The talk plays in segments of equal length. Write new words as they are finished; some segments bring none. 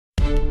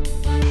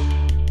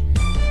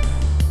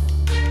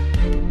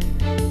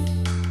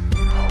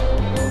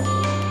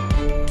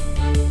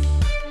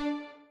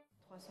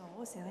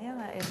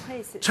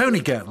Tony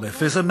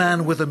Gatlif is a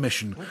man with a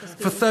mission.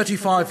 For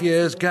 35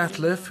 years,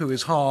 Gatlif, who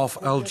is half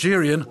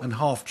Algerian and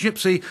half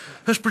Gypsy,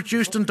 has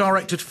produced and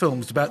directed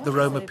films about the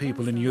Roma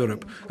people in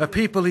Europe, a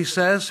people, he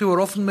says, who are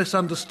often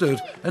misunderstood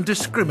and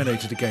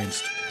discriminated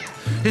against.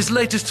 His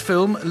latest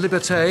film,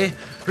 Liberté,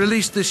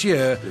 released this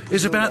year,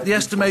 is about the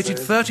estimated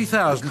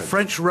 30,000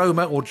 French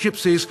Roma or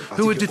Gypsies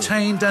who were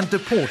detained and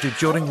deported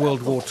during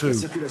World War II.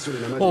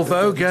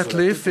 Although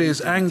Gatlif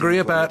is angry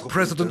about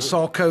President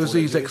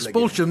Sarkozy's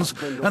expulsions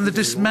and the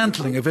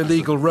dismantling of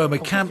illegal Roma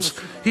camps,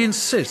 he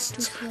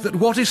insists that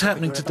what is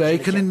happening today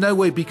can in no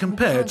way be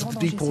compared to the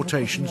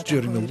deportations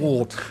during the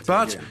war.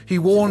 But he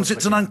warns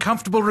it's an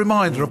uncomfortable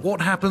reminder of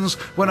what happens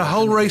when a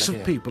whole race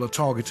of people are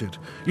targeted.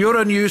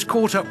 Euronews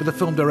caught up with the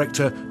film director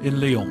in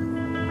Lyon.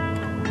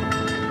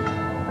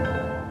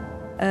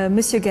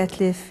 Mr.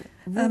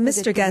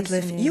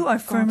 Gatlif, you are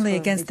firmly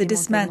against the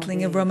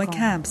dismantling of Roma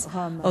camps,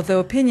 although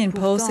opinion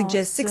polls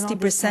suggest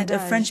 60%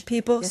 of French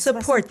people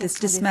support this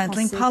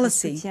dismantling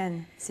policy.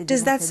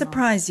 Does that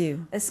surprise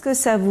you?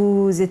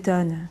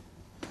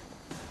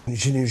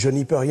 Je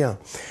n'y peux rien.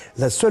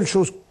 La seule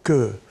chose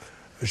que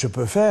je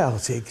peux faire,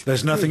 c'est expliquer.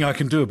 There's nothing I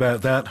can do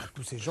about that.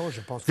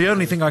 The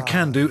only thing I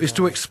can do is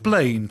to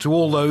explain to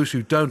all those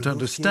who don't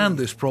understand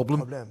this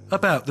problem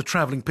about the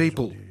travelling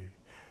people.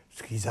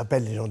 Ce qu'ils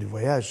appellent les gens du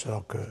voyage,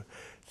 alors que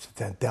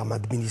c'est un terme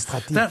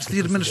administratif. That's the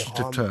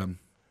administrative term.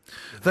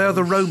 They are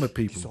the Roma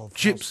people,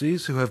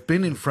 Gypsies who have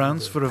been in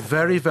France for a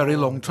very, very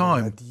long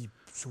time,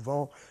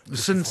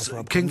 since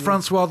King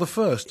Francois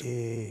I.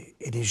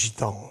 Et les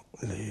gitans,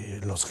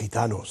 los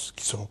gitanos,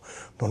 qui sont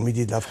dans le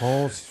midi de la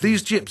France.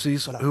 These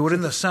Gypsies who are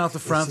in the south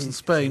of France and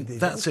Spain,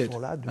 that's it.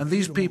 And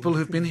these people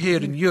who've been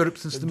here in Europe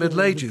since the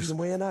Middle Ages.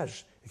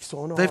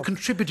 They've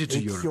contributed to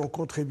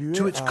Europe,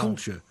 to its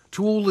culture,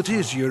 to all that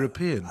is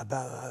European.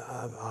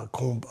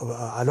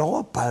 À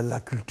l'Europe, à la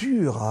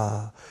culture,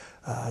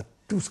 à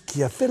tout ce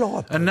qui a fait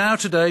l'Europe. And now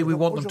today we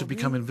want them to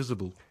become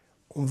invisible.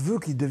 On veut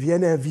qu'ils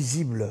deviennent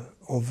invisibles.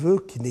 On veut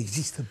qu'ils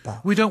n'existent pas.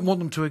 We don't want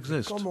them to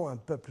exist.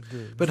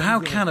 But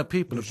how can a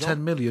people of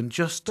 10 million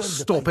just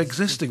stop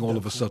existing all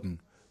of a sudden?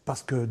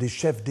 Parce que des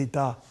chefs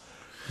d'État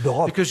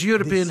because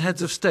European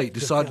heads of state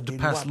decided to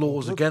pass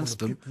laws against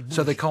them,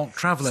 so they can't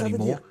travel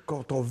anymore.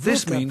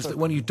 This means that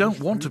when you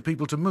don't want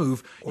people to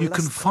move, you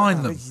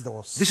confine them.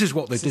 This is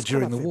what they did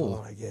during the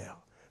war.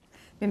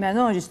 Mais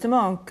maintenant,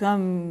 justement,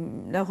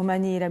 comme la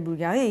Roumanie et la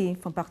Bulgarie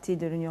font partie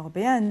de l'Union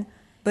européenne.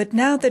 But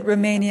now that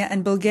Romania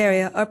and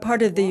Bulgaria are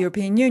part of the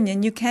European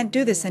Union, you can't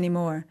do this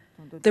anymore.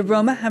 The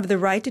Roma have the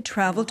right to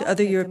travel to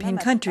other European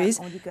countries,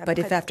 but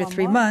if after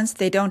 3 months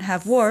they don't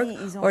have work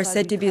or are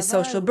said to be a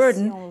social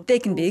burden, they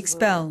can be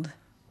expelled.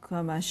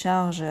 Comme à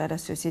charge à la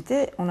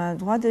société, on a le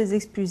droit de les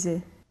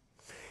expulser.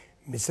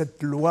 Mais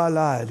cette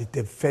loi-là, elle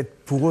était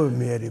faite pour eux,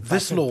 mais elle est pas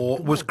This law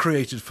was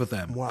created for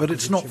them, but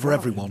it's not for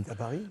everyone.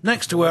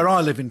 Next to where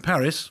I live in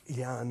Paris,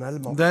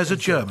 there's a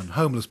German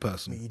homeless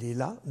person. Il est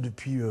là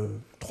depuis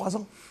 3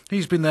 ans.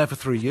 He's been there for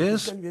 3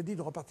 years.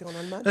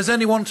 Has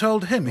anyone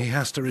told him he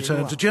has to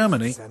return to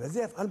Germany?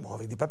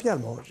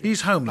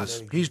 He's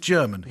homeless. He's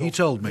German. He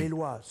told me.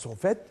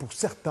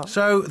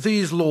 So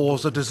these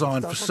laws are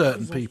designed for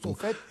certain people,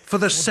 for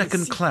the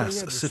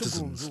second-class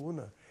citizens.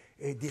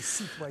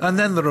 And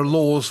then there are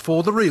laws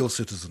for the real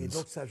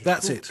citizens.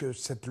 That's it.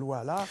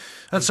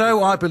 And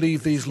so I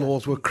believe these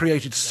laws were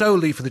created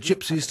solely for the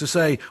Gypsies to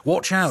say,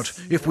 watch out,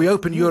 if we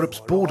open Europe's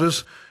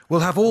borders,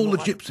 we'll have all the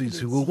Gypsies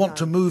who will want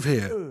to move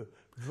here.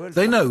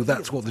 They know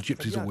that's what the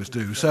Gypsies always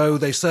do, so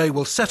they say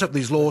we'll set up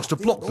these laws to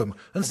block them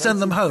and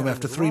send them home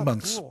after 3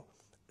 months.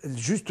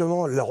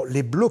 Justement,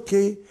 les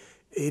bloquer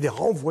et les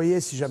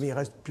renvoyer si jamais il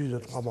reste plus de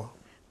 3 mois.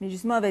 Mais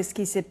justement, avec ce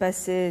qui s'est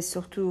passé,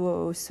 surtout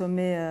au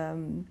sommet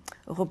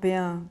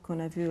européen qu'on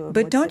a vu au mois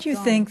de But don't you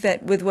septembre, think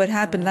that with what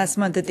happened last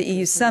month at the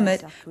EU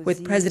summit,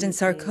 with President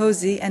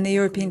Sarkozy and the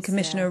European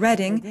Commissioner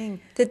Reding,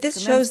 that this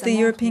shows the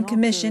European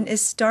Commission is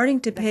starting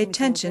to pay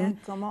attention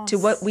to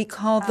what we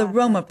call the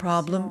Roma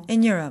problem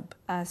in Europe?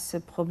 à ce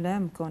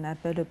problème qu'on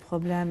appelle le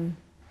problème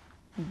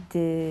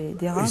des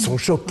Roms? Ils sont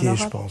choqués,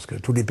 je pense que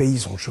tous les pays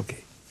sont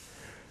choqués.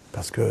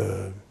 Parce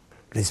que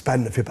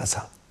l'Espagne ne fait pas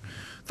ça.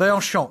 They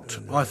are shocked.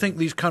 I think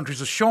these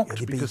countries are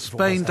shocked because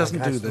Spain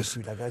doesn't do this.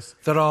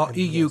 There are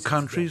EU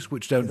countries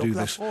which don't do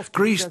this.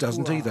 Greece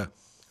doesn't either.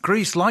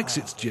 Greece likes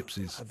its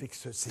Gypsies.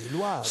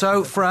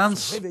 So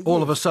France,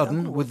 all of a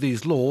sudden, with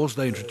these laws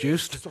they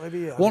introduced,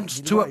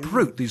 wants to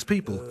uproot these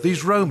people,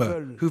 these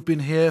Roma, who've been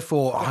here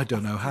for I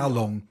don't know how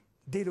long,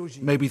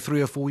 maybe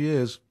 3 or 4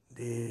 years.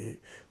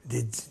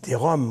 Des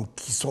Roms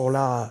qui sont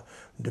là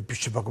depuis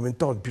je ne sais pas combien de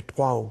temps, depuis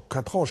 3 ou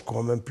 4 ans, je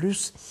crois même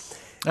plus.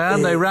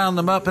 And they round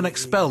them up and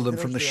expel them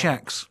from the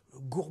shacks,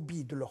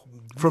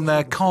 from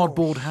their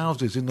cardboard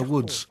houses in the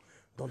woods,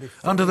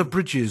 under the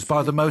bridges,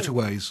 by the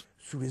motorways.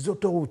 Sous les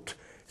autoroutes.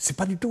 C'est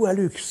pas du tout un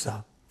luxe,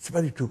 ça. C'est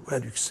pas du tout un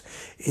luxe.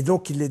 Et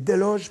donc, il les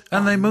déloge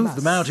And they en move masse,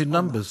 them out in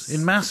en numbers, masse.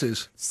 in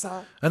masses.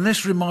 Ça, And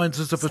this reminds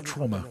us of a ça nous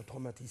trauma. rappelle un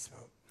traumatisme.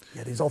 Il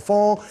y a des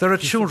enfants There are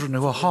qui children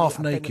who are half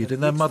à peine naked in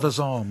their réveillés, mother's qui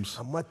sont arms.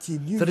 à moitié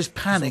nus, There is qui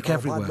panic sont dans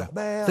le bras de everywhere. leur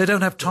mère, They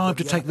don't have ils time ont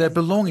to bien take their paniqué, ils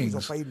ont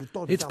belongings. pas eu le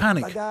temps de It's faire leur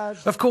panic. bagage.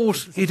 Of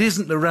course, Et it tout ça,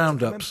 isn't the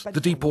roundups,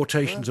 the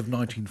deportations of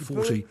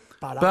 1940,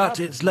 but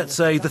it's, let's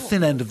say, the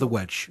thin end of the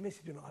wedge. Mais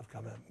c'est une rafle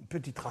quand même, une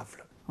petite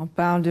rafle. On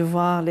parle de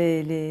voir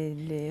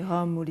les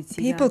Roms ou les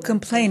Tziganes. People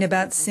complain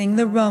about seeing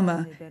the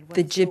Roma,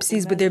 the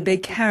Gypsies with their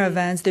big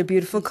caravans, their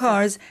beautiful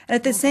cars, and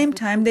at the same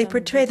time they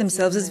portray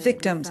themselves as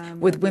victims,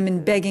 with women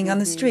begging on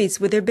the streets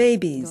with their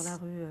babies.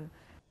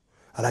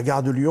 À la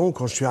gare de Lyon,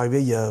 quand je suis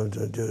arrivé il y a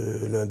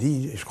de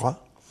lundi, je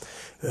crois,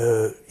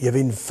 il y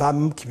avait une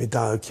femme qui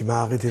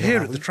m'a arrêté dans Here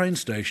la at the rue. train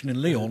station in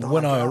Lyon,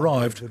 when I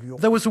arrived,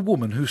 there was a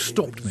woman who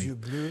stopped me.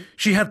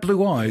 She had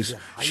blue eyes.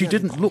 She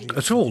didn't look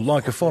at all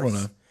like a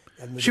foreigner.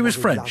 She was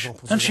French,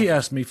 and she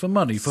asked me for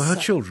money for her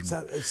children.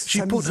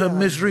 She put her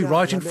misery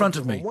right in front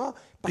of me,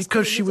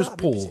 because she was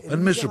poor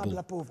and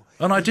miserable,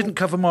 and I didn't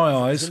cover my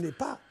eyes.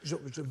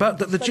 But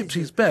that the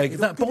Gypsies beg,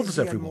 that bothers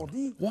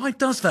everyone. Why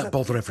does that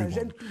bother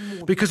everyone?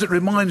 Because it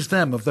reminds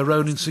them of their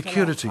own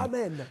insecurity.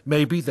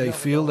 Maybe they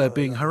feel they're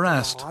being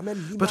harassed,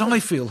 but I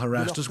feel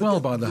harassed as well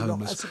by the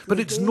homeless. But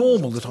it's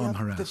normal that I'm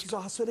harassed.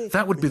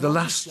 That would be the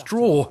last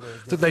straw,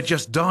 that they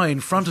just die in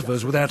front of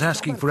us without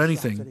asking for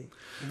anything.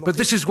 But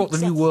this is what the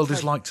new world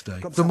is like today,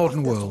 the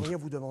modern world.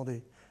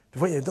 Vous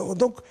voyez,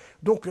 donc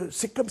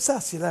c'est comme ça,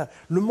 c'est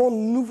le monde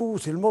nouveau,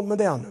 c'est le monde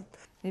moderne.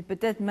 Et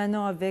peut-être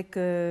maintenant avec,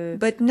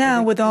 But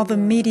now, with all the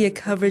media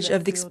coverage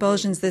of the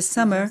expulsions this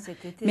summer,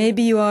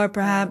 maybe you are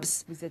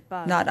perhaps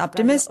not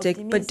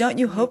optimistic, but don't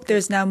you hope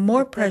there's now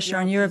more pressure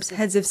on Europe's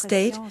heads of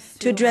state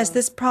to address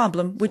this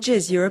problem, which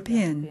is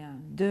European?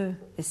 de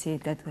essayer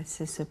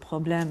d'adresser ce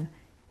problème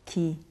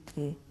qui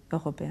est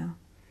européen.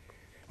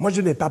 Moi,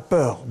 je n'ai pas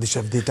peur des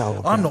chefs d'État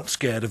européens. I'm not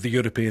scared of the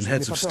European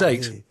heads of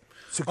state.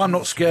 I'm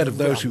not scared of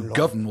those who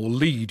govern or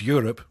lead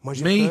Europe.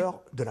 Me,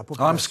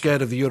 I'm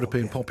scared of the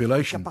European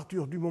population.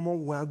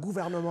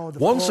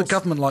 Once a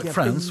government like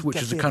France,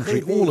 which is a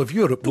country all of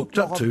Europe looked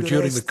up to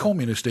during the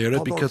communist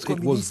era because it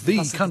was the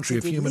country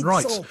of human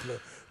rights,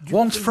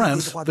 once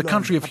France, the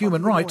country of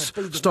human rights,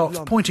 starts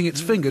pointing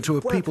its finger to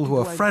a people who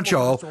are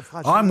fragile,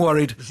 I'm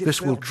worried this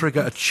will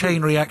trigger a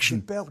chain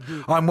reaction.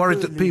 I'm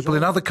worried that people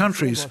in other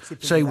countries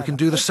say we can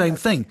do the same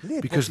thing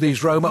because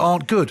these Roma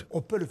aren't good.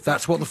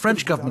 That's what the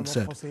French government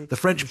said. The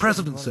French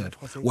president said.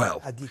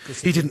 Well,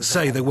 he didn't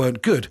say they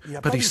weren't good,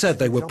 but he said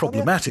they were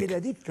problematic.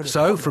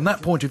 So, from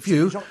that point of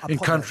view, in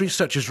countries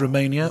such as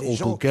Romania or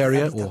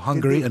Bulgaria or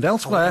Hungary and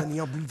elsewhere,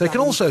 they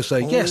can also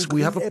say, yes,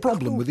 we have a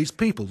problem with these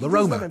people, the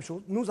Roma.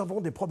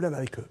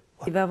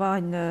 Il va y avoir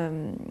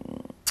un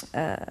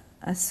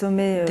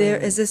sommet. There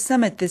is a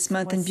summit this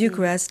month in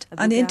Bucharest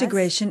on the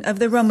integration of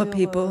the Roma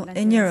people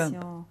in Europe.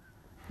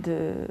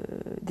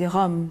 Des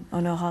Roms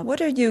en Europe.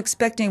 What are you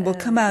expecting will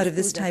come out of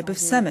this type of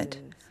summit?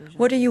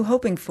 What are you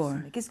hoping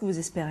for? Qu'est-ce que vous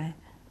espérez?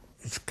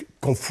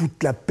 Qu'on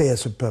foute la paix à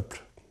ce peuple.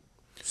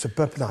 Ce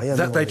peuple n'a rien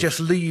That they demandé. just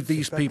leave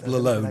these people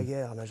alone.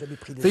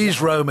 These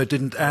These Roma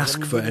didn't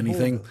ask for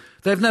anything.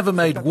 They've never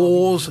made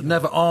wars,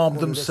 never armed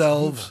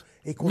themselves,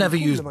 never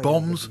used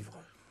bombs.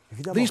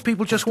 These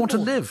people just want to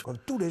live.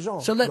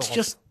 So let's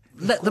just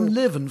let them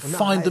live and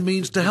find the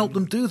means to help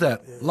them do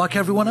that, like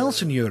everyone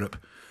else in Europe.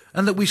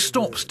 And that we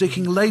stop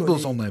sticking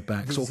labels on their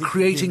backs or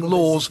creating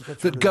laws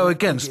that go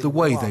against the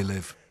way they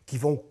live. Qui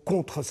vont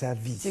contre sa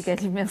vie. Monsieur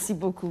Gatlif, merci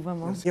beaucoup,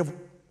 vraiment. Merci à vous.